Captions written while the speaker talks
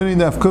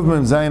Daf Kuf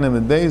Mem Zayin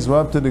and Beis. We're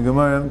up to the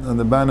Gemara on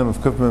the bottom of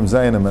Kuf Mem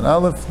Zayin and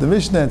Aleph. The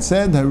Mishnah had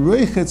said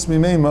Harechetz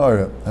Mimei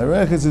Ma'ara.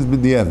 Harechetz is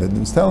b'diavad.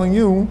 It's telling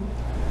you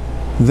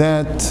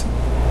that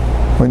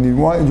when you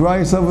dry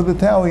yourself with a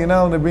towel, you're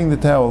not allowed to bring the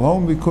towel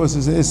home because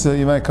it's issa.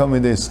 You might come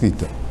in there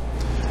skita.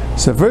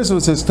 So first of all,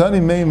 it says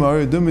Tani Mei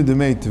Ma'ara Dumi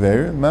Demei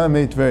Tver Ma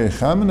Mei Tver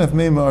Chamen Af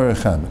Mei Ma'ara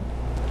Chamen.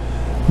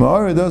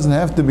 Ma'ara doesn't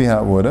have to be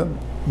hot water,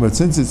 but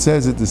since it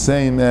says it the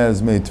same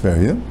as Mei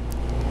Tveria,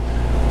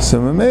 so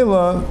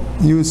Mamela,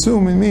 you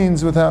assume it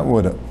means without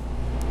water.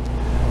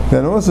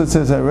 Then also it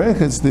says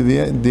Harechetz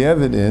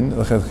diavad in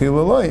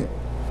L'chatchila loy.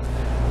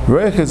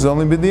 Harechetz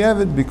only be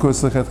diavad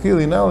because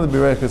L'chatchila you're not allowed to be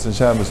Harechetz on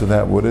Shabbos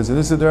without water. So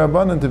this is their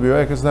abundant to be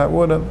Harechetz without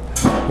water.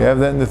 You have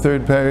that in the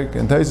third parak,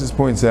 and Taisus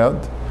points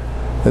out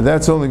that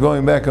that's only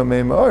going back on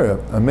Mei Ma'ara.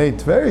 On Mei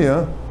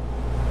Tveria,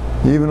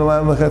 you even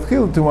allowed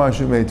L'chatchila to wash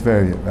your Mei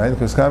Tveria, right?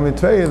 Because Mei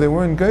Tveria they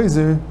weren't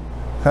geyser.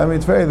 Mei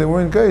Tveria they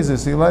weren't geyser,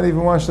 so you're allowed to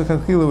even wash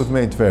L'chatchila with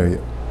Mei Tveria.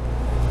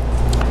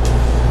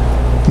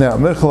 Now,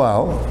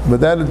 Mechlal, but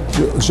that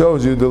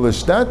shows you the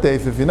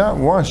l'shtatef, if you're not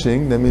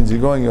washing, that means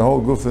you're going your whole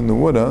goof in the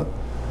water,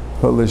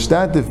 but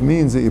l'shtatef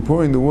means that you're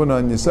pouring the water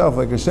on yourself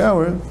like a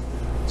shower,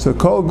 so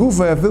kol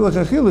gufa yafil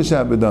l'chachila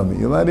shabadami.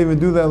 You're not even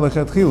do that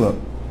l'chatchila.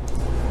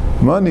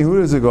 Mani, who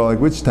does it go? Like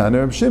which Tana?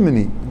 Rabbi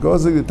Shimoni. It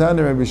goes like the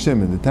Tana Rabbi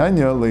Shimon. The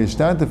Tanya,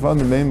 l'shtatef on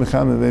the mei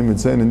mecham and mei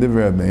mitzayin and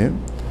divrei Meir.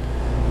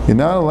 You're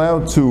not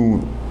allowed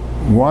to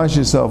wash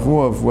yourself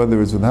off,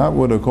 whether it's with hot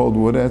water or cold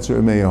water, that's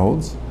what Meir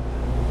holds.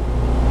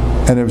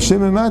 And Rabbi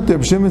Shimon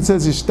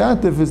says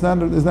ishtatif is not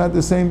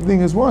the same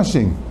thing as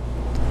washing.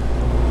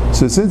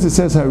 So since it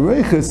says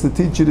harechetz, to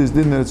teach you this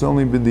din that it's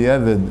only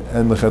b'diavad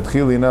and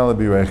l'chatchili not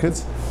be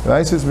rechetz.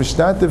 Rabbi says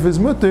mishtatif is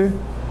mutter.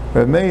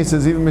 Rabbi Meir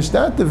says even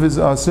mishtatif is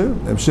aser.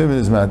 Rabbi Shimon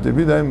is matter.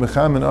 B'dayim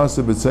b'chamen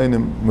aser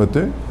b'tzeinim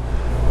mutter.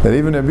 That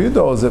even Rabbi Yehuda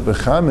holds that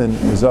b'chamen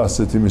is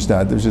aser to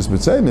mishtatif, just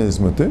b'tzeinim is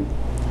mutter.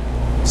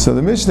 So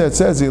the Mishnah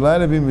says he's allowed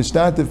to be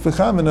mishtatif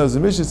v'chamen. The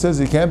Mishnah says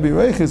he can't be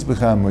reichetz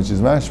v'chamen, which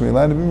is mashmi.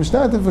 Allowed to be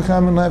mishtatif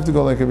v'chamen, and have to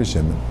go like a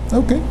Shimon.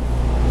 Okay.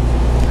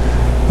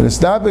 But it's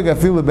stabik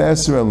afilu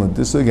b'esrelent.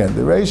 This again,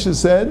 the Reisha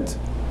said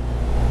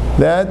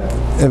that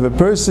if a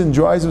person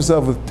dries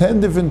himself with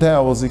 10 different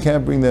towels, he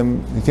can't bring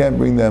them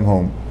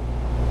home.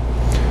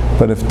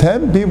 But if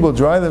 10 people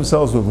dry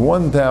themselves with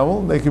one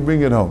towel, they can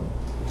bring it home.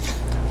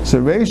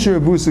 So Reisha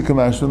Rebusa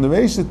Kamashon, the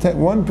Reisha,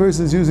 one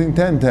person is using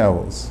 10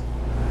 towels.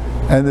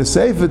 And the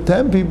Sefer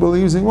 10 people are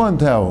using one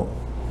towel.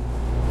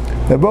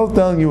 They're both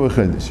telling you a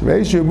chiddush.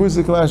 Reisha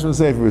Busa Kamashon,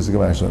 Sefer Busa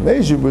Kamashon.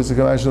 Reisha Busa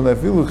Kamashon,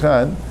 Filu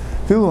Chan,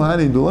 Filu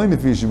Hani Duloin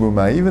Fishibu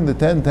Mai. Even the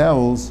 10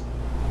 towels,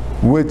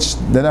 which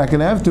they're not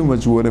going to have too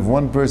much water. If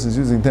one person is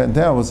using 10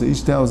 towels, so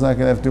each towel is not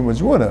going to have too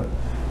much water.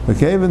 But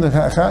Kevin the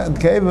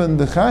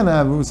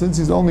Chanav, since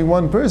he's only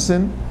one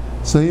person,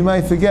 so he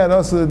might forget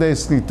also the day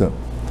Skita.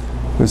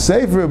 The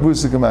Sefer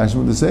Busa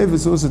Kamashon, the Sefer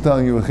is also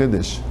telling you a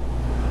chiddush.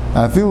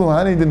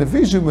 Even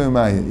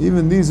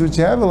these which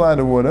have a lot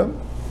of water,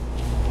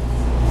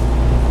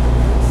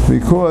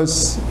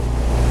 because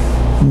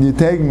you're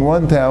taking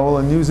one towel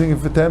and using it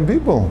for 10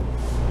 people,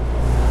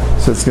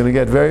 so it's going to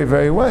get very,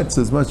 very wet.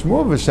 So it's much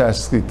more of a shash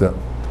skita.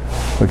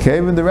 Okay,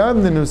 even the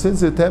Rabbi,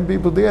 since there are 10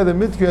 people together,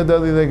 mitkir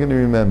adali they're going to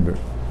remember.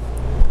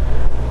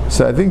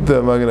 So I think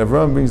the Magen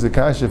Avraham brings the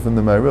kasha from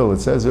the Maril.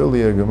 It says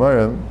earlier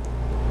Gemara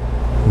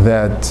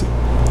that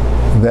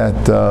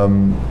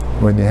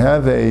when you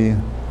have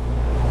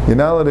you're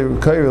not allowed to be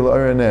kairil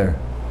araner.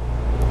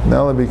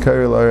 Not allowed to be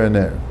kairil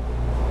araner.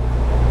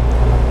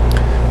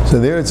 So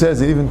there it says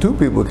that even two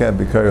people can't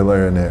be kairil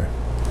araner.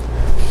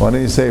 Why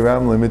don't you say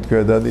Ramla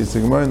mitkar adadi? It's the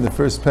Gemara in the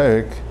first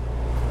parak.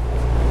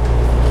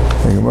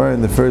 The Gemara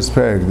in the first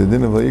parak, the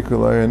din of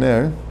laikul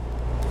araner,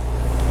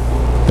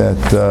 that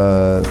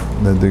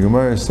the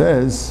Gemara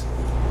says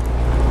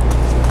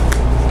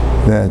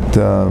that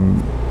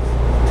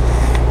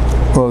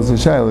well, it's a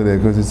shayla there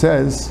because it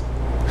says.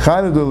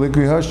 That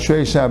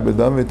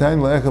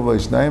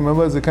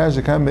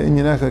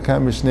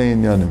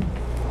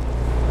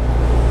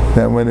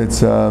when it's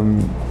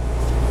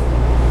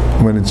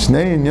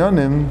shnei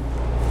inyanim,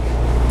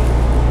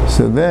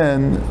 so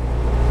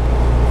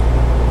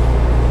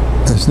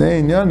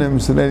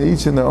then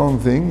each in their own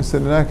thing, so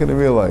they're not going to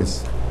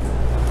realize.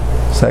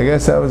 So I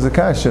guess that was the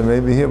kasha,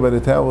 maybe here by the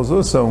towels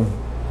also.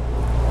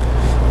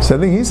 So I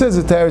think he says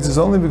the teretz is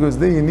only because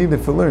there you need it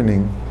for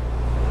learning.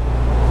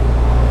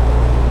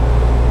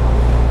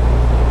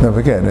 Now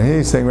forget, here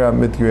he's saying Ram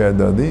Mitkir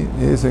Adadi,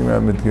 here he's saying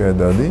Ram Mitkir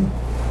Adadi.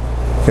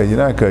 Okay, you're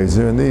not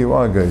geyser, and there you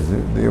are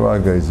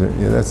geyser.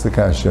 Yeah, that's the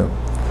kasha.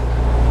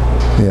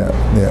 Yeah.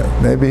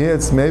 Maybe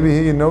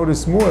here you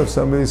notice more if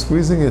somebody's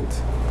squeezing it.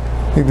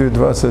 I think the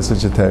Dvar says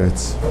such a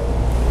teretz.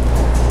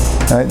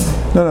 Right?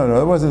 No,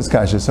 that wasn't his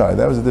kasha, sorry,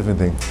 that was a different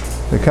thing.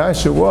 The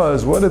kasha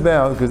was, what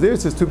about, because there it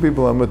says two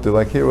people are mutter,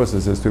 like here also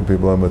says two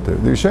people are mutter.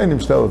 The Yishayim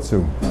shtel it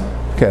too.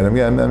 Okay, I'm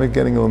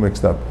getting a little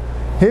mixed up.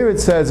 Here it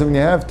says that when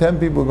you have 10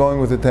 people going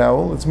with a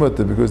towel, it's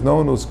mutter because no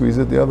one will squeeze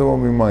it, the other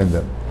one will remind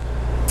them.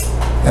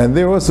 And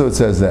there also it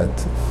says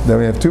that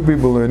we have two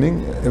people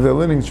learning. If they're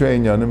learning Trei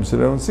Inyanim, so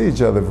they don't see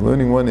each other. If they're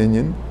learning one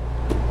Inyan.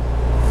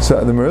 So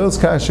the Maril's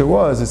kasha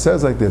was, it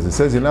says like this. It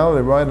says, you're not allowed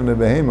to ride on a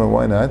behema.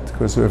 Why not?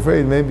 Because we're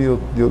afraid maybe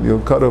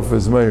you'll cut off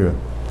his meira.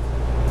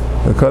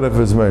 You'll cut off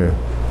his meira.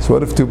 So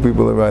what if two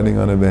people are riding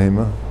on a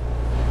behema?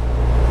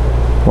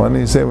 Why don't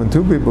you say when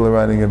two people are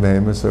riding a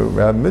behema, so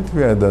Rab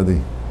Mitri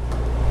Adadi,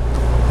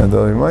 and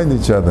they'll remind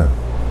each other.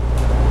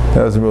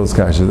 That was the Maril's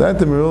kasha. That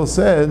the Maril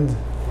said,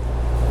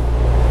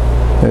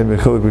 maybe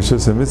Chiluk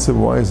Rishus a mitzvah.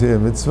 Why is here a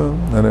mitzvah?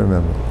 I don't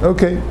remember.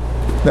 Okay,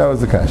 that was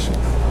the kasha.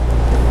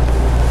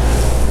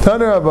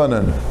 Taner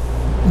Abanan,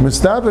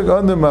 Mustapik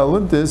under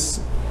Maluntis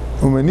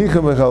Umenicha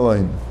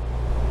Mechaloin.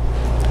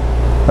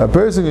 A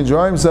person can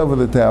dry himself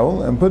with a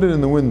towel and put it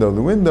in the window.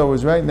 The window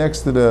is right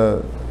next to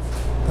the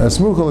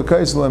Smuchel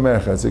Kaisel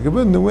Merchatz. You can put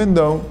it in the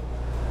window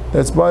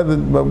that's by the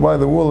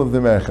wall of the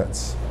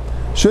Merchatz.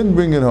 Shouldn't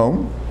bring it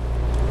home.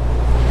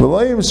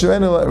 Right,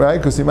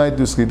 because he might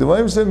do skita.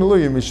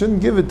 You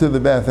shouldn't give it to the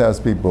bathhouse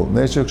people.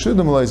 They're also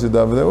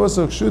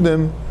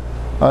kshudim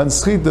on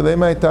skita. They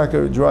might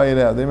dry it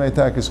out. They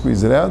might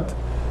squeeze it out.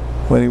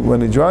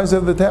 When he dries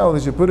out the towel,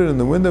 he should put it in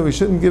the window. He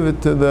shouldn't give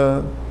it to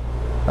the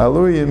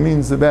aluya,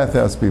 means the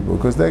bathhouse people,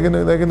 because they're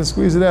gonna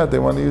squeeze it out. They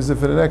want to use it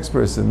for the next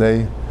person.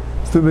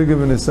 It's too big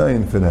of an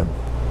assign for them.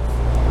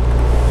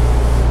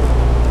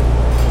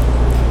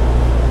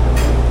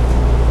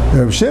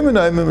 Reb Shimon,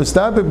 I'm a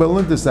mistapik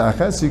baluntis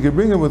achas. You can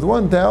bring it with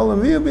one towel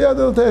and via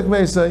biyadol teich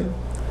meisai.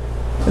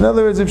 In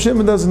other words, Reb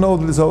Shimon doesn't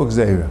hold this whole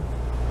gzeira.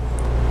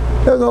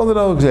 He doesn't hold the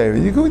whole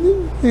gzeira.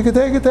 You can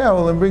take a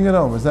towel and bring it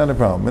home. It's not a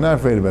problem. We're not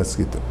afraid about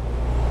skita.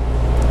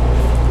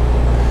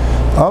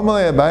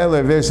 Amalei abayel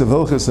reverse of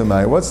hilchas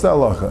amai. What's the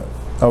halacha?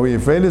 Are we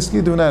afraid of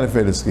skita? We're not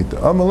afraid of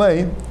skita.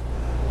 Amalei,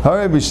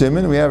 Rabbi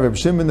Shimon. We have Reb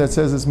Shimon that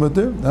says it's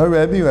mutter.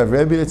 Rabbi, you have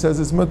Rabbi that says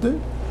it's mutter.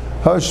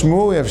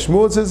 Shmuel, we have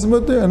Shmuel that says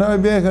mutter, and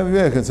Rabbi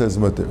Yechon says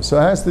mutter. So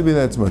it has to be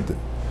that's mutter.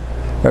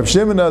 Reb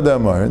Shimon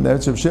Adamar, and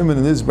that's Reb Shimon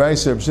in this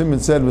brayso. Reb Shimon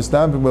said,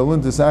 "V'stampik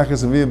baluntis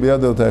achas and via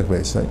biyadol teich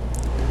meisai."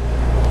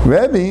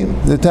 Rabbi,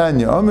 the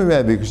Tanya, Amar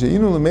Rabbi, because you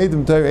know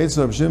lemeidim Torah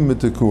etzel Reb Shimon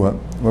b'Tekua.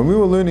 When we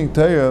were learning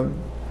Torah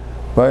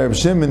by Reb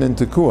Shimon in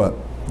Tekua,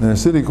 in a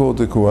city called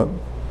Tekua,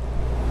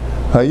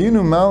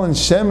 Hayinu malin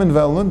shemen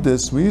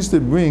valuntis. We used to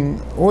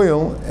bring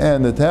oil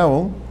and a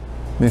towel,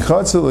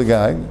 michatza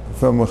l'gag,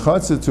 from a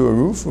chatzah to a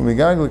roof, from a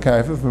gag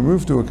l'karfa, from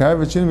roof to a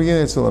karfa, chin begin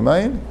etzel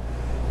amayin,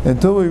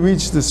 until we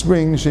reached the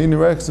spring shein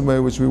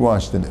rechzimay, which we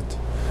washed in it.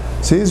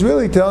 So he's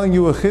really telling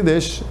you a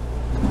chiddush.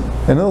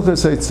 In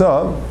Ilchas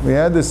Eitzah, we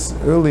had this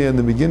earlier in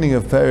the beginning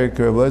of Perik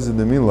or Blezed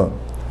Demila,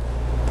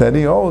 that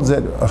he holds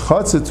that a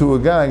chatzah to a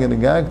gag and a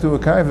gag to a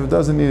karfa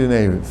doesn't need an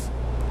erev.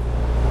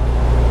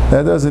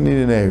 That doesn't need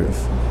an erev.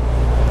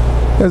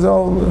 There's a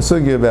whole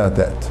sugya about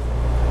that.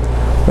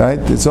 Right?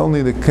 It's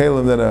only the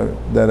kalim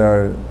that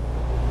are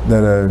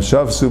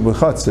shavsu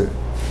b'chatzir.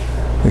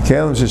 The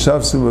kalim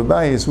sheshavsu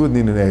b'bayis would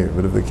need an erev.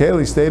 But if the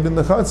keli stayed in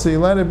the chatzir, you're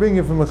allowed to bring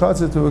it from a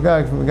chatzir to a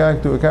gag, from a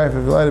gag to a karfa.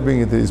 You're allowed to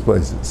bring it to these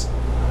places.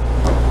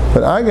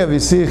 But Agav, you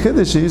see a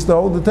chiddush, he used to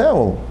hold the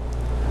towel.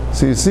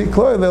 So you see,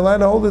 clearly they're allowed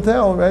to hold the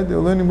towel, right? They're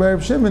learning by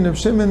Reb Shimon. Reb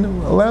Shimon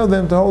allowed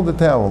them to hold the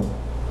towel.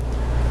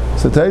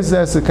 So Taisa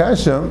asks the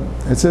kasha,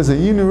 it says,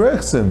 Ayinu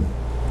rechsim.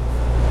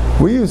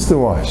 We used to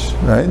wash,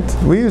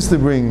 right? We used to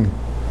bring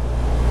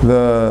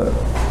the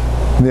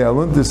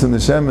aluntis and the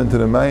shemen to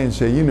the mayin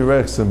sheyinu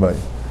rechsim by.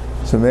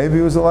 So maybe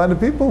it was a lot of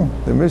people.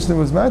 The Mishnah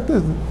was not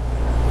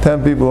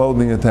 10 people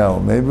holding a towel.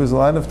 Maybe it was a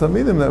lot of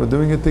Talmidim that were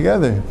doing it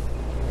together.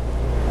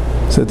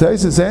 So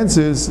Taisus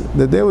answers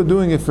that they were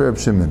doing it for Reb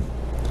Shimon.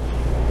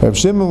 Reb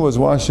Shimon was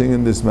washing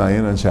in this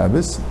mayin on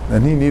Shabbos,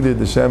 and he needed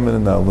the shemen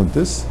and the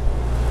aluntis,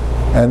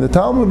 and the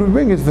Talmud would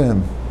bring it for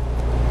him.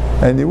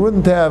 And you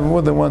wouldn't have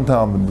more than one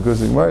Talmud,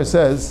 because the Gemara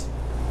says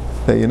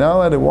that you're not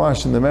allowed to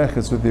wash in the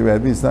merchas with the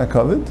Rebbe, it's not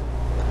covered,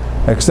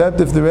 except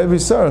if the Rebbe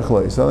is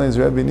sarachloi. Sometimes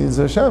the Rebbe needs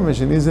a shamish,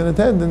 he needs an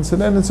attendance,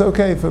 and then it's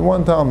okay for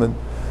one Talmud.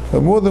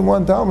 But more than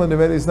one Talmud, the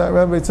Rebbe is not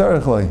Rebbe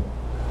sarachloi.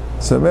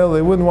 So well,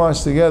 they wouldn't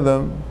wash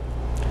together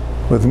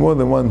with more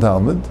than one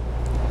Talmud.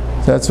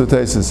 That's what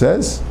Taisa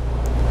says.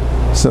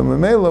 So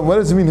Mamela, what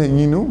does it mean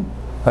Hayinu?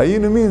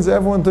 Hayinu means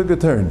everyone took a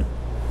turn.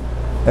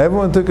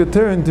 Everyone took a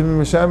turn to be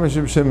Meshamish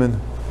Reb Shimon.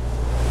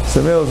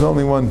 So Mamela is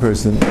only one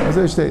person. As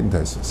I state in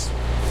Taisus.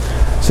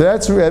 So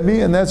that's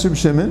Rabbi and that's Reb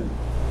Shimon.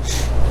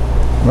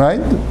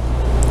 Right?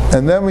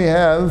 And then we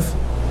have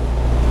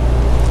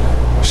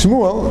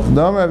Shmuel.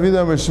 Damar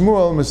Avidam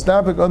Shmuel,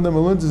 Mustapik on the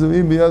Maluntas of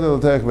Ibiyad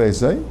al-Tech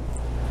Veisai.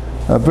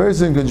 A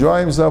person could dry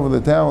himself with a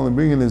towel and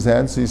bring it in his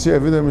hand. So you see,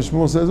 Avidam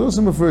Shmuel says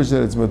also refers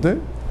that it's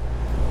mutter.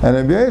 And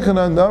Rabbi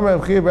Yechanan, Damar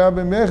Abchir,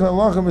 Rabbi Yechanan,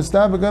 Lachem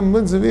Mustapik on the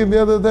Maluntas of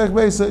Ibiyad al-Tech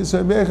Veisai. So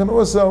Rabbi Yechanan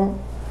also,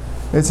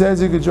 it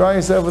says you could dry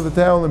yourself with a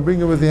towel and bring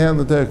it with your hand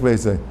al-Tech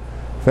Veisai.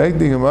 Fact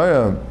the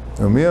Gemara,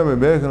 Umiyah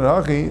Rabbi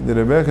Yechanan Hachi, did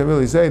Rabbi Yechanan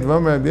really say,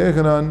 Damar Rabbi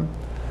Yechanan,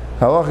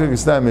 Halacha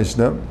Gestam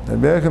Mishnah.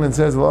 Rabbi Yechanan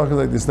says halacha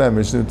like the Gestam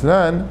Mishnah.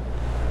 Tanan,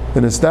 the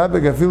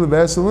Nestapik Afilu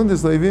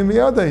B'Asalundis Leivim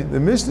B'Yadai. The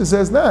Mishnah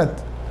says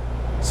not.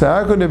 So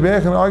how could Rabbi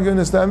Yechanan argue in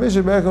the Gestam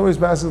Mishnah? Rabbi Yechanan always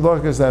passes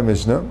halacha Gestam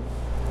Mishnah.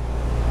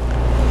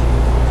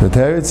 The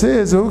teretz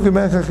is Uke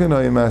ben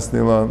Chachinoi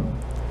Masnilam.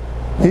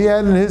 He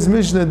had in his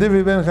Mishnah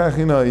Divi ben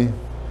Chachinoi.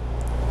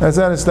 That's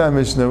not a stam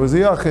Mishnah. It was the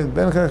Yachid.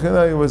 Ben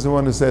Chachinoi was the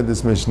one who said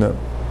this Mishnah.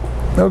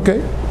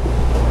 Okay.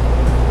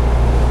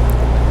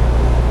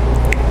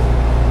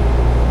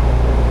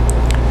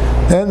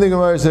 And the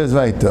Gemara says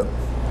Vaita.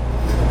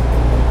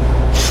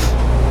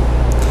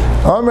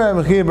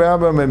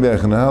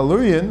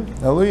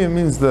 Haluyan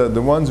means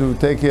the ones who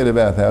take care of the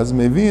bathhouse.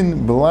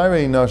 Mevin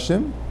b'larei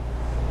nashim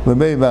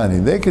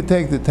l'beivani. They could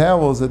take the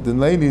towels that the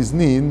ladies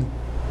need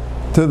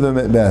to the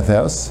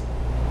bathhouse.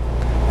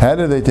 How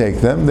do they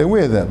take them? They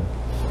wear them.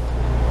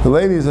 The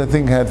ladies, I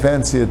think, had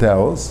fancier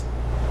towels.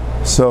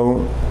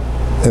 So,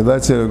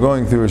 let's say they're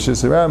going through a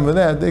shisharam with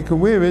that, they could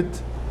wear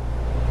it.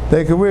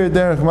 They could wear it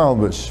derech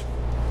malbush.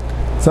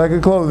 It's like a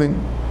clothing.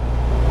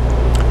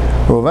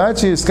 But they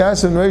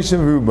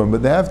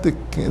have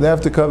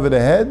to cover the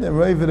head and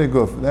reiv the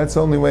guf. That's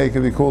the only way it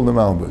can be called a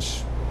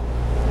malbush.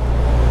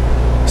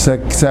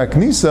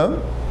 Saknisa.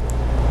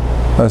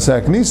 What's a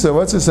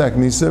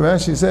saknisa?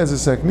 Rashi says a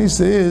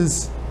saknisa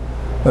is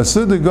a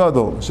suda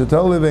gadol.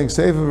 Shetal living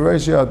safe of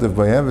Rashiativ.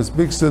 You have this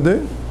big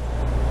suda,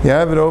 you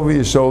have it over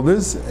your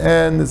shoulders,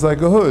 and it's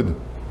like a hood.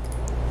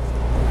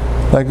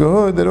 Like a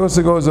hood that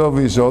also goes over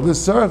your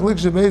shoulders. You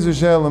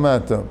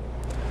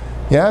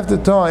have to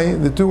tie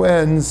the two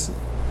ends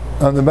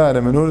on the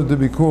bottom in order to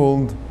be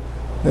called.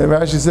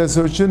 Rashi says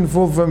so it shouldn't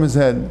fall from his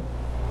head.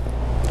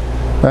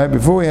 Right?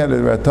 Before we had a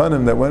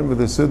ratanim that went with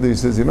the suda, he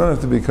says you don't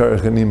have to be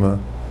karech anima.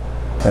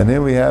 And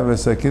here we have a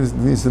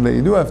saknisa that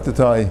you do have to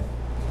tie.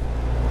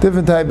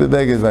 Different type of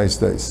beged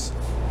vaistais.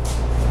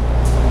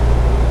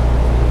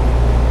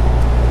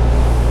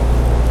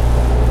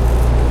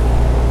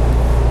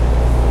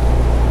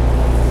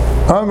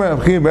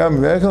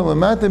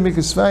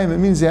 It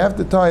means you have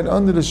to tie it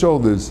under the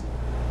shoulders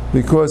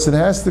because it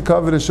has to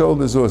cover the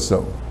shoulders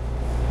also.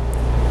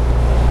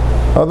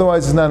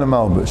 Otherwise it's not a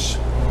malbush.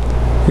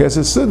 Yes,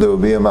 a suda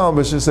would be a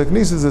malbush. A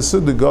saknis is a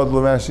suda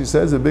godlo, Rashi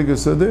says, a bigger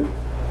suda.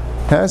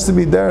 Has to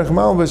be derech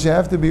malbush. You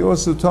have to be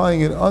also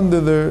tying it under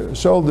the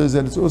shoulders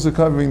and it's also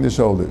covering the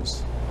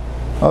shoulders.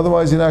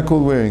 Otherwise you're not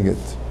called wearing it,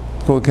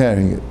 called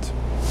carrying it.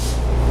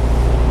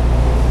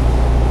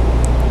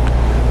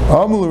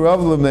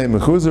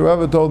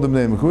 Rabbi told them,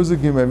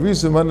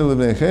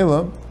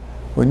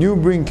 when you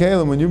bring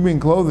kelim, when you bring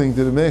clothing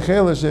to the Bnei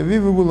Chela,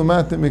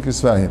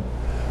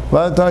 a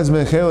lot of times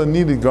Bnei Chela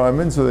needed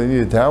garments, so they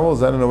needed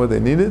towels. I don't know what they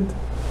needed.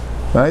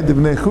 Right? The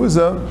Bnei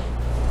Chuzah,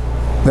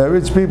 they're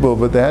rich people,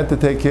 but they had to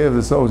take care of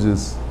the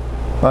soldiers.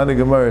 On the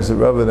Gemara said,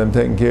 rather than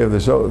taking care of the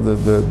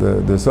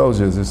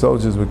soldiers, the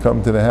soldiers would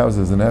come to the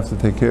houses and have to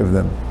take care of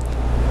them.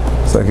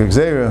 It's like a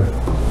gzeira,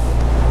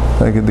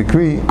 like a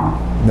decree.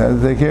 They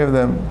had to take care of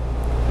them.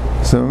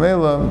 So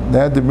Mela, they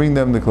had to bring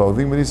them the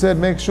clothing, but he said,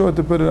 make sure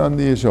to put it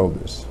under your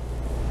shoulders.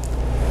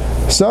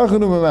 You're allowed to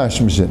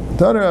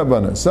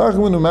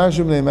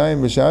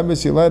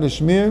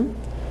shmir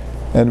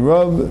and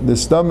rub the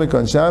stomach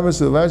on Shabbos,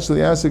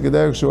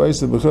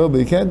 but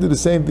you can't do the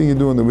same thing you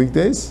do on the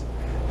weekdays.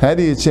 How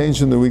do you change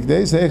from the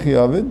weekdays?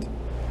 Normally,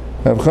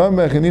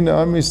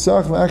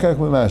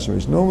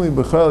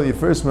 b'chal, you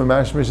first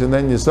mamashmish and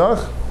then you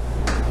sach.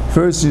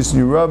 First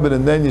you rub it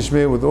and then you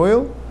smear with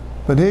oil,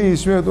 but here you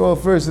smear with oil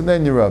first and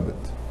then you rub it.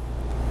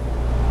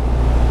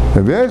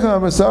 B'chal,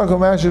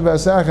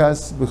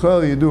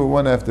 you do it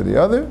one after the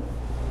other,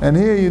 and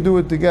here you do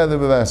it together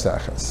with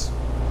asachas.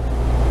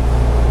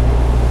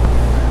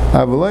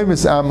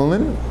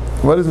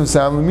 What does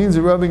misamelin? It means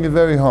you're rubbing it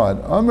very hard.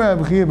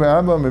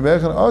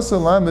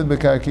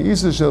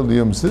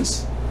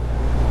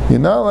 You're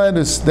not allowed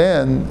to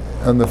stand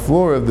on the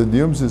floor of the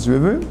Diumsis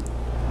River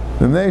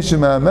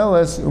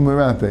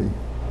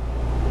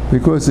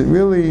because it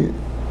really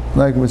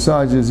like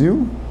massages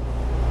you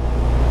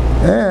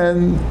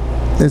and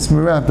it's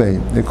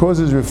merape. It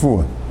causes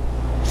refuah.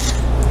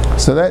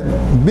 So that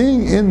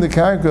being in the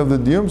karka of the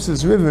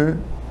Diumsis River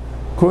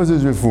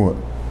causes refuah.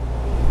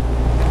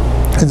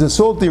 It's a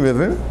salty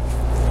river,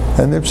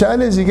 and the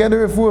pshat is you get a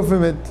refuah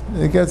from it.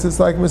 It's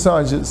like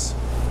massages.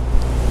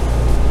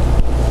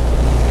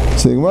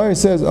 So the Gemara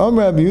says,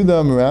 Rabbi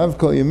Yehuda Amarav,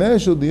 Kol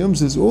Yemeshul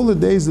Diumsis, all the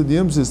days of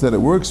Diumsis that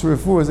it works for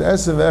refuah is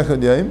Esav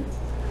Echad Yayim.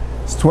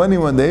 It's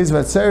 21 days,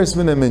 Vatseres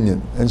Min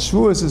Minyan. And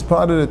Shavuos is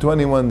part of the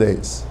 21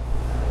 days.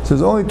 So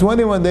there's only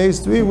 21 days,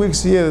 3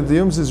 weeks a year that the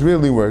Diumsis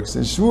really works.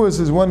 And Shavuos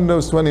is one of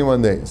those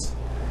 21 days.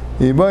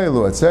 Does it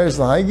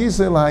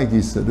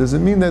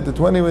mean that the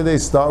 21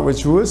 days start with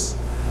Shavuos,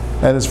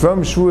 and it's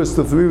from Shavuos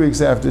to 3 weeks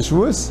after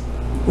Shavuos?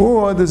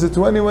 Or does the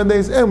 21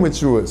 days end with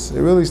Shavuos?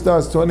 It really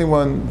starts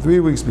 3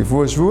 weeks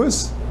before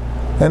Shavuos,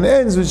 and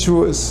ends with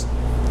Shavuos.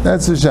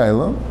 That's the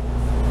Shaila.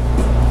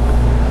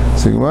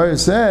 So Gemara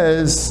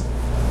says,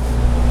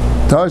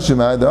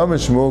 Tashima, the Amr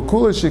Shmuel,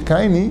 Kula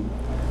Shekaini,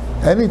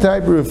 any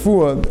type of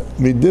refuah,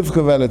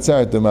 midivcha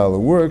v'atzar tamala,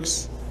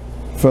 works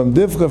from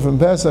divcha from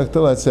Pesach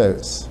till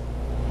Atzeres.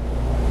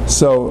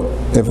 So,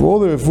 if all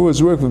the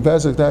refuahs work from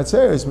Pesach to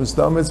Atzeres,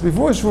 Mistam, it's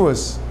before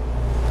Shavuos.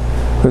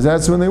 Because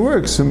that's when they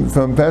work,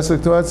 from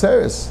Pesach to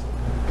Atzeres.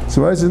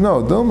 So I said,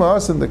 no, Dilma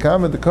Asim the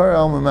Kama the Kar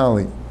Al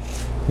Mamali.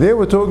 There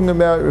we're talking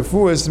about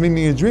refuahs,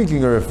 meaning you're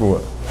drinking a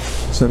refuah.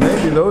 So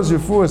maybe those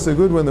refuahs are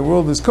good when the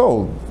world is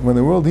cold. When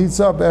the world heats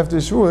up after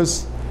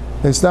Shavuos,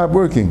 they stop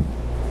working.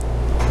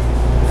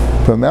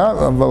 Maybe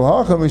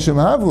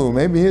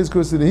here's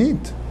because of the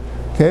heat.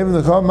 So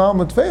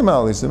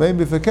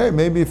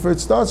maybe if it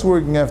starts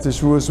working after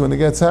Shavuos when it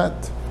gets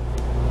hot.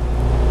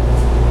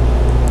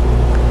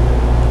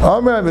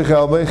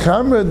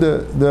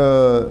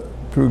 The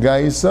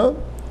Prugaisa,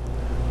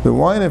 the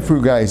wine of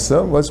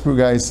Prugaisa. What's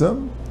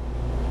Prugaisa?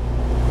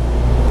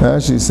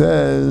 She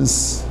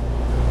says,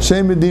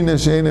 Shem Medina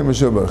Sheina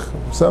Meshubach.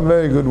 Some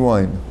very good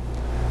wine.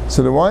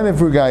 So the wine of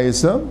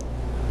Prugaisa,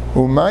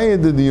 Umaya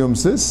the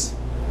Diumsis,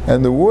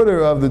 and the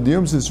water of the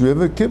Diumsis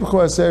river,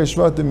 Kibchu Aser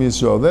Shvatim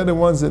Yisrael. They're the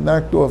ones that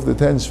knocked off the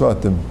 10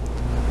 Shvatim.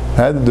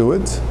 How to do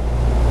it?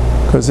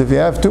 Because if you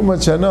have too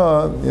much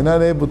Hana, you're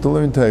not able to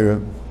learn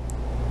Torah.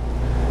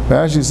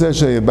 Rashi says,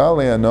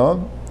 Sheyabali Hana,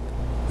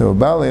 they were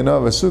Bali Hana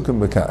Vasukim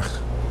Bekach.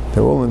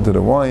 They were all into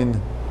the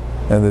wine,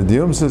 and the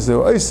Diumsis, they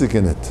were Isaac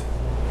in it.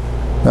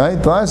 Right?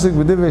 Classic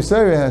B'divrei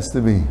Torah has to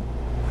be.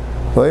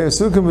 Play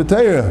Sukim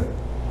B'Torah.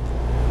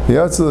 The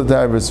Yatzal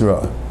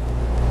B'Torah.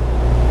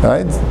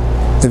 Right?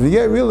 If you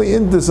get really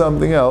into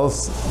something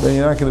else, then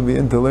you're not going to be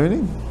into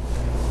learning.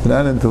 If you're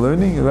not into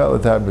learning, you're about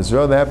L'Tar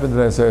B'Sra. That happened to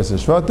the Aseres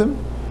HaShvatim.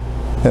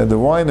 They had the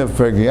wine of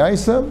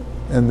Pergiaisa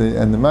and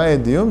the Maya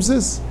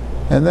Diumsis,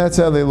 and that's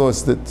how they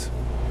lost it.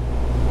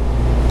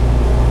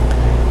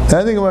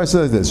 I think about it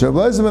like this. Rabbi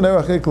Lezer ben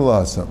Arach Ikul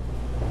Hasam.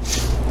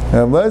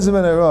 Rabbi Lezer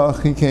ben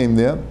Arach, he came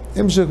there.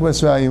 Imshuk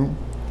Masrayim.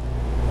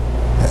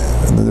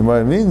 What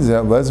it means,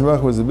 Rabbi Lezer ben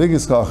Arach was the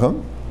biggest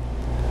Chacham.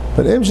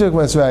 But Imshuk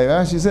Masrayim,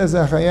 Rashi says,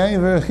 Achayayim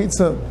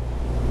v'rechitza.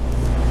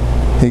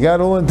 He got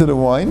all into the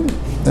wine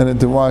and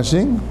into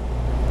washing,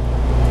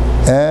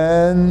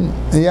 and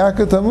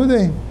Yakat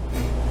Amudei.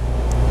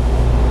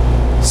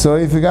 So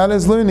he forgot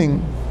his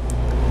learning.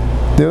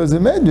 There was a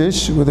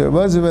medrash with Rabbi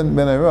Lezer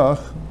ben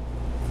Arach.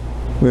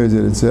 Where is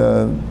it? It's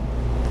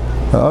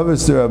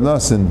Avester Rav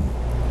Nassim,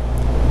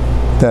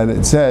 that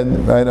it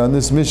said right on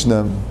this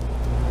Mishnah,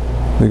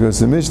 because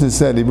the Mishnah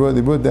said he brought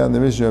down the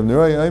Mishnah of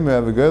Nerai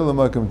Aimer Avigayla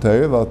Makam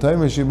Tayrev Al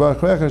Taimer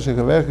Shibach Recha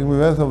Shekavech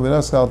Mivecham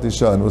V'Naschal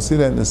Tishan. We'll see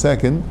that in a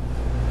second.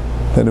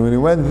 That when he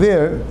went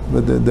there,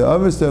 but the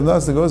Avester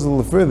Rav Nassim goes a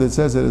little further. It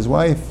says that his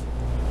wife,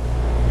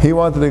 he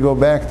wanted to go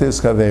back to his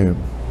Chaverim.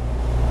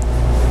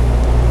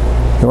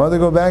 He wanted to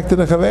go back to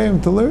the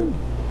Chaverim to learn.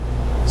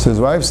 So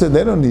his wife said,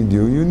 they don't need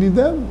you, you need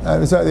them.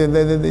 I'm sorry, you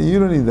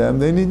don't need them,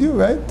 they need you,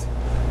 right?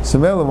 So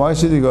Mela, why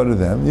should you go to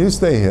them? You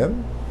stay here,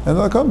 and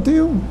they'll come to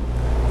you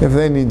if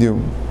they need you.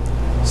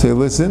 So he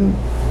listened,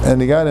 and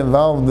he got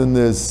involved in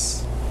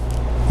this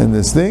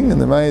thing, in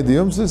the Maya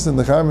Diumsis, and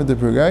the Charmet de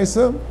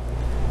Prugaisa,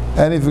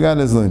 and he forgot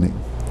his learning.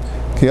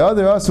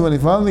 Also, when he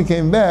finally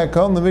came back,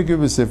 called the Mikra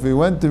B'Sifri, he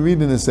went to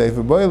read in the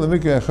Sefer, Boy the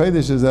Mikra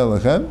Achaydish Ezel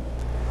Lachem.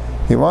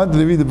 He wanted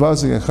to read the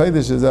Pasuk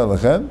Achaydish Ezel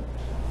Lachem,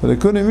 but they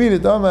couldn't read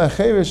it.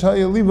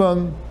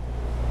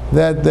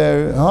 That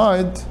their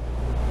heart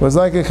was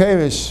like a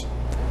cheresh.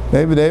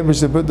 Maybe the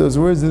Abrish put those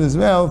words in his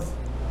mouth,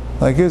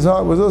 like his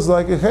heart was also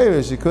like a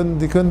cheresh. He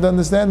couldn't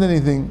understand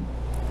anything.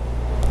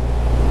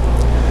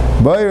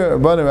 And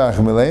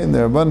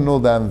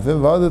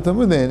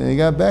he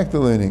got back to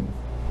learning.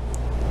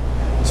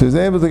 So he was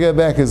able to get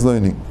back his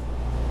learning.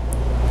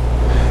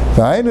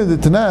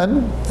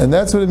 And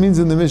that's what it means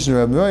in the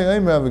Mishnah.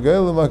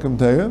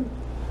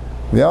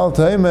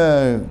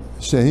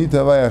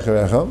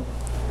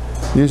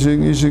 You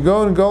should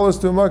go and go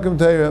to Makam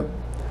Torah,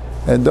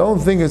 and don't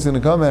think it's going to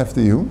come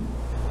after you.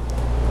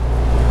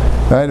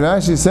 Right?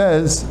 Rashi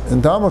says,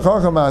 "In Talmud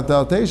Chacham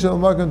Atal Teishel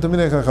Makam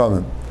Tamidei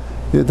Chachamim."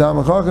 You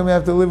Talmud Chacham, you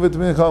have to live with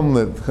Tamidei Chacham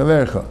live.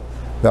 Chavercha.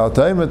 V'al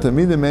Taima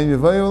Tamidei Men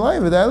Yivayu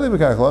Olayim V'dai Liv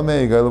B'Kach Lo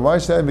Mei Yigayla. Why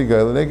should I be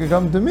Yigayla? They can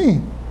come to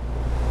me.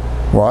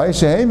 Why?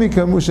 Shehemi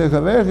Kamu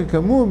Shechavercha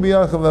Kamu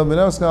B'Yachav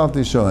V'Benaskal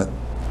Tishon.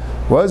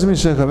 What does it mean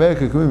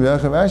Shechavercha Kamu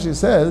B'Yachav? Rashi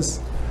says,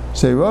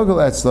 Sheirogel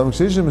Etzlam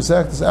Kshishim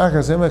Mesechtes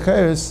Achas Hem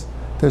Acheres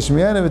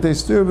Teshmiyanev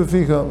V'Teistur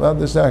B'Ficha V'Al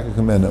Teshaka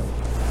Kamenu.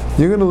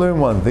 You're going to learn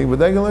one thing, but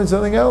they're going to learn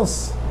something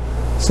else.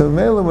 So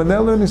Mela, when they're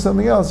learning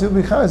something else, you'll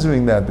be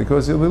chazering that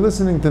because you'll be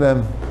listening to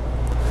them.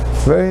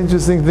 It's a very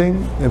interesting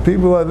thing. If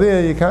people are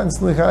there, you're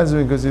constantly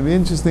chazering because you'll be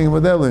interested in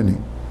what they're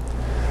learning.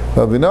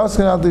 But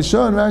B'Noskan Al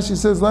Tishon, Rashi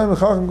says, Laim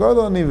Chacham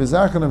Gadol Ni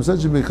V'Zachron, I'm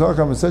such a big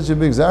Chacham, I'm such a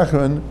big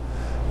Zachron.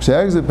 When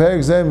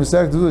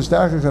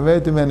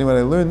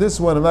I learn this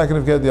one, I'm not going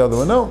to forget the other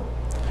one. No.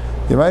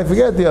 You might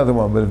forget the other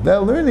one, but if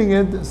they're learning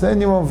it, then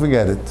you won't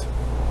forget it.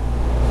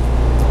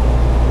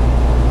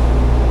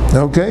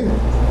 Okay?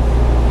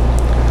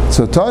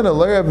 So Tana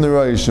Ler Ibn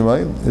Nerai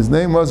Shemai, his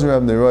name wasn't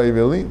Ibn Nerai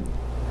really.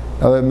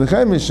 Al Ibn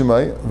Chaim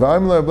Shemai,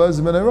 V'Aim Ler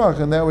Blaz Ben Arach,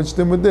 and that which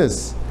did with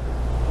this.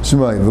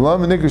 Shemai.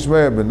 V'Lam Nikr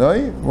Shemai Ibn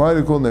Nerai, why do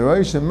you call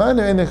Nerai?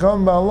 Shemana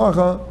Enecham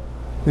Ba'alacha,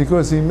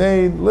 because he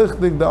made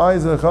lichtig the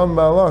eyes of Cham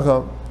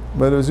Ba'alacha,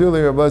 but it was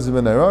really Rabbi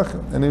ben Arach,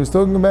 and he was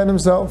talking about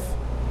himself.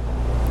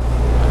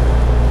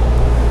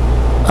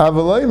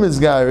 Avaloi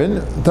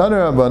misgarin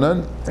taner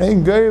abanan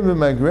ain't gairim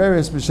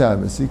b'magreris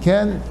b'Shabbos.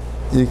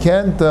 You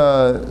can't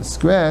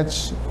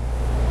scratch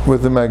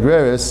with the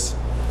magreris.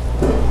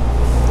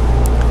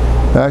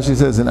 Rashi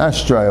says an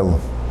ashtrail.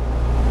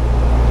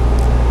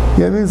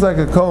 Yeah, it means like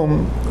a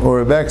comb or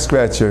a back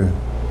scratcher.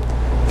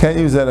 Can't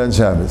use that on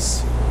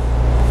Shabbos.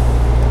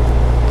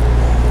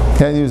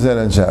 Can't use that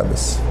on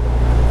Shabbos.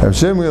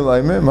 But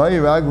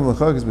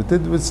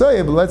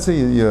let's say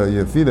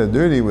your feet are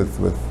dirty with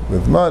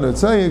mud. You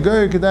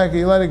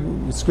let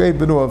it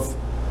scrape it off.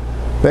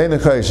 You don't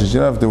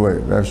have to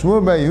worry.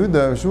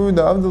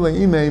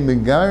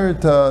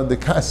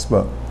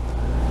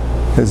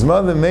 His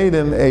mother made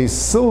him a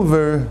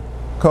silver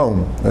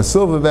comb, a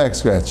silver back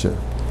scratcher.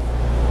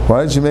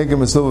 Why did she make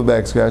him a silver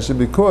back scratcher?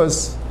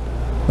 Because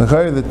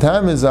the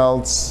time is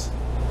out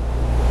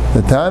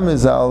of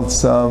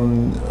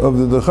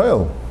the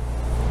dechel.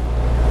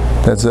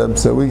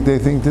 That's a weekday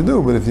thing to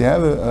do. But if you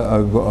have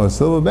a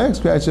silver back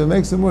scratcher, it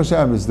makes it more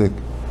Shabbos-dik.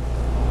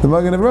 The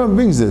Magen Avraham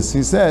brings this.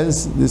 He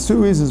says there's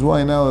two reasons why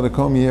you're not allowed to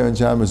comb your hair on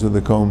Shabbos with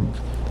a comb.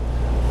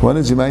 One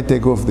is you might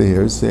take off the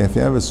hairs. So if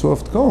you have a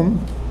soft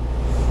comb,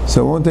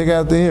 so it won't take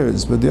out the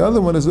hairs. But the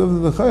other one is over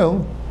the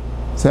chayil.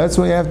 So that's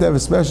why you have to have a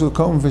special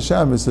comb for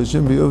Shabbos. So it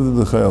shouldn't be over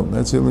the chayil.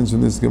 That's what it means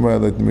from this Gemara,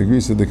 like the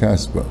Megrisa de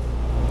Kaspa.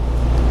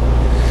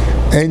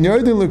 And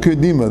Yordin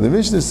l'Kudima. The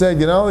Mishnah said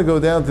you're not allowed to go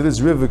down to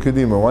this river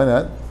Kudima. Why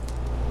not?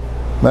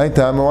 My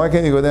time. Why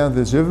can't you go down to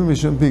this river?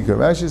 Mishum Pika.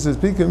 Rashi says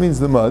Pika means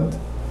the mud.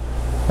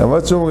 And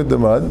what's wrong with the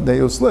mud? That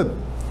you'll slip.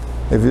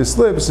 If you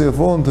slip, so you'll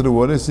fall into the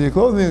water, so your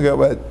clothing will get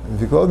wet. If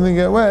your clothing will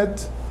get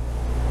wet,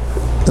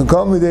 you'll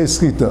call me de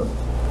skita.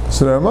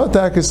 So the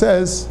Ramotaka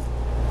says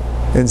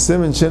in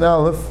Simon Shin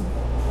Aleph,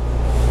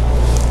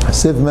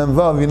 Sif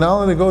Memvav, you're not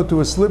allowed to go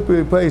to a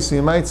slippery place, so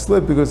you might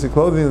slip because your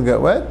clothing will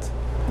get wet,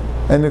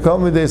 and you call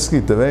me de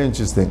skita. Very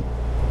interesting.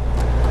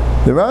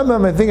 The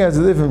Rambam, I think, has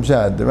a different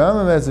pshat. The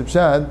Rambam has a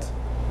pshat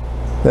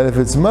that if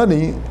it's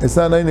muddy, it's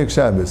not Einik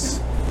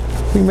Shabbos.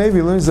 I think maybe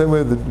he learns that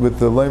way with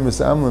the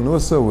Leimus Amlin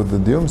also, with the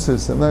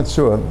Diumsis, I'm not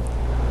sure.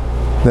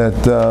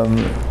 That,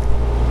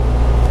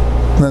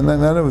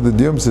 not with the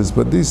Diumsis,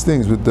 but these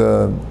things with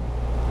the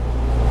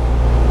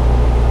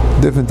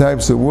different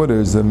types of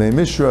waters, the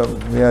Meimishra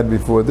we had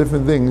before,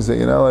 different things that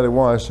you're not allowed to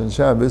wash on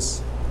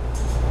Shabbos,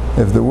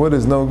 if the water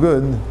is no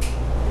good,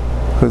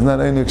 because not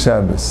Einik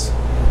Shabbos.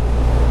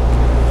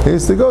 He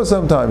used to go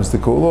sometimes to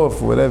cool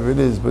off or whatever it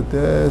is, but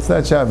it's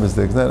not Shabbos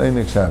there, it's not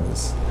Einik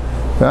Shabbos.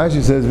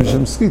 Rashi says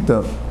Mishum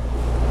Skita,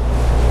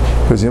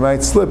 because you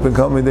might slip and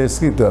call me de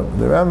Skita.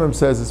 The Rambam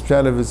says it's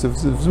pshat if it's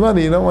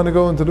muddy, you don't want to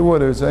go into the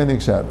water, it's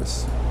Einik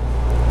Shabbos.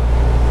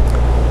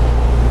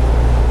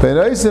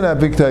 Pe'raisin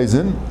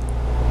apiktaisen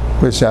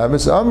with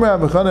Shabbos. Amra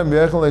b'chanan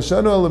b'yechel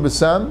eshanu ala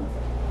b'sam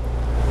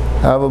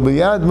aval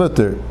b'yad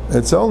mutter.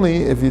 It's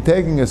only if you're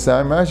taking a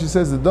sam. Rashi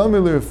says the domi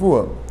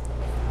l'refuah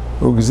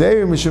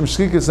ugzeir mishum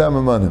shchika sam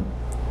amanim.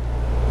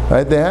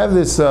 Right? They have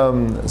this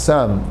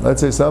sam.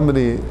 Let's say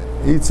somebody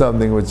eats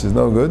something which is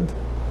no good,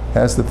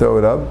 has to throw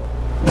it up.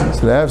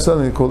 So they have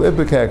something called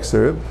ipecac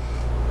syrup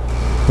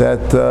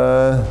that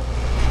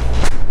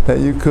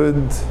you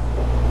could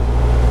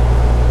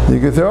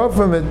throw up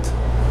from it.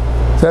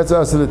 So that's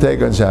also to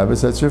take on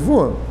Shabbos. That's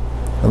refuah,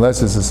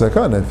 unless it's a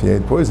sakana. If you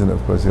ate poison,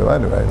 of course you're allowed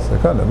to write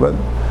sakana. But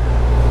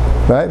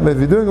if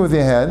you're doing it with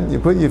your hand, you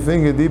put your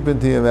finger deep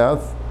into your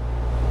mouth,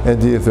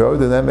 into your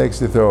throat, and that makes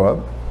you throw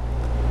up.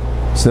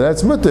 So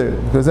that's mutter,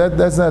 because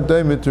that's not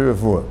doimit to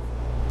refuah.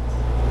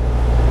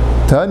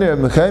 Tanya,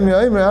 so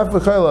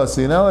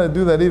you're not allowed to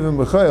do that even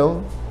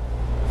b'chayil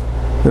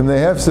when they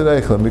have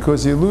sereichlim,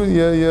 because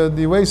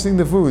you're wasting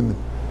the food.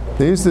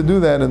 They used to do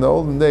that in the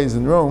olden days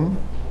in Rome,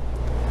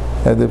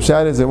 and the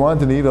pshat is they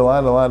wanted to eat a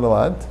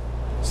lot,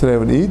 so they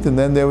would eat, and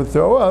then they would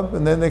throw up,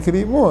 and then they could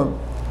eat more.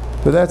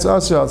 But that's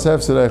also al tzef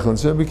sereichlim.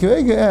 So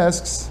B'Kivega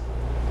asks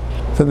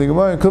from the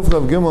Gemara in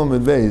Kufchav Gimel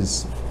Mid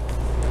Beis.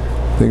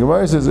 The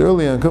Gemara says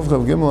earlier in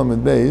Kufchav Gimel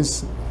Mid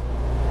Beis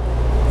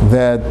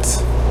that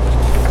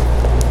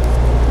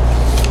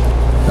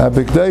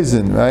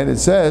Abikdaisen, right? It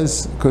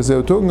says, because they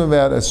were talking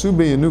about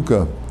Asube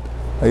Yanuka.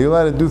 Are you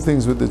allowed to do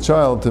things with the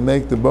child to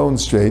make the bone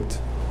straight?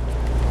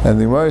 And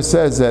the Gemara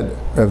says that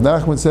Rav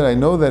Nachman said, I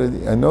know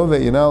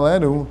that you're not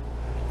allowed to,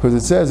 because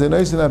it says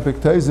Enaisen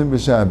Abikdaisen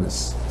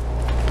b'Shabbos.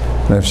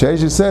 And Rav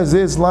Shesha says,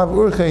 it's lav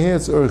urche, here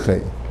it's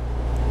urche.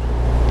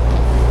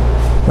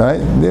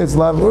 Right? There it's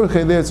lav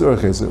urche, there it's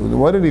urche. So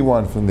what did he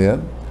want from there?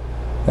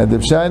 And the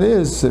pshat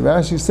is,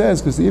 Rashi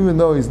says, because even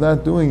though he's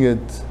not doing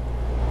it,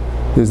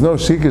 there's no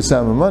shikah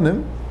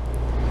samamanim,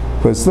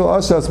 but it's still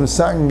ashas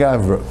mesakin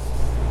gavra.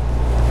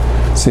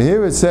 So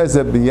here it says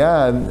that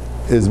biyad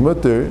is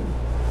mutter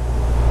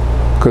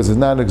because it's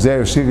not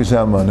exer shikah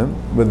samamanim,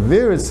 but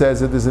there it says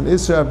that there's an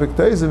isra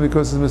apiktaisa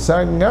because it's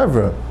mesakin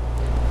gavra.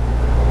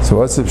 So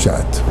what's the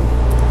pshat?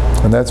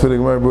 And that's what the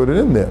Gemara brought it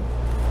in there.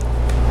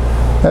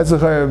 That's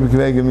what Rabbi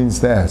Kivega means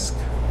to ask.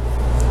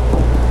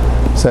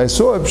 So I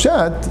saw a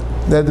pshat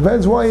that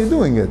depends why you're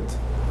doing it.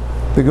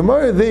 The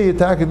Gemara there,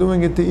 you're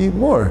doing it to eat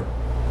more.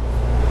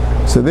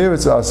 So there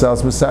it's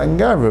asals Masan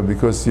Gavra,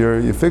 because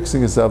you're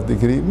fixing yourself that you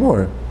can eat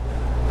more.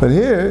 But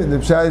here, the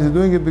pshat is you're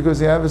doing it because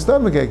you have a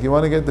stomachache, you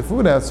want to get the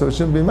food out, so it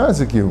shouldn't be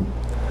mazik you.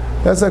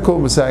 That's not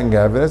called Masan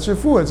Gavra, that's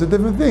refuah, it's a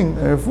different thing.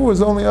 And refuah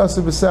is only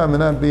asa b'sam and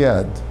not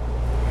biyad.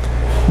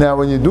 Now,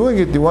 when you're doing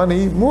it, you want to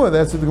eat more,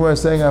 that's what the Gemara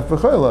is saying after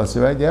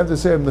Chaylas, right? You have to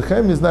say,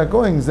 Nechem is not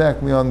going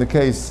exactly on the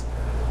case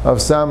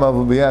of Sam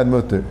al biyad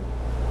mutter.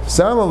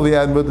 Sam al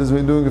biyad mutter is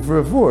when you're doing it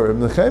for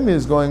refuah. Nechem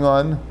is going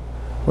on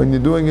when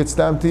you're doing it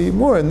stam to eat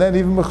more, and then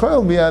even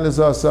Mechayel biyad is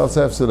asal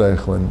sefsed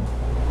eichlin.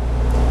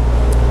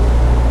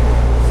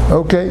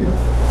 Okay.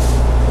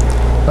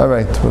 All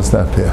right, we'll stop here.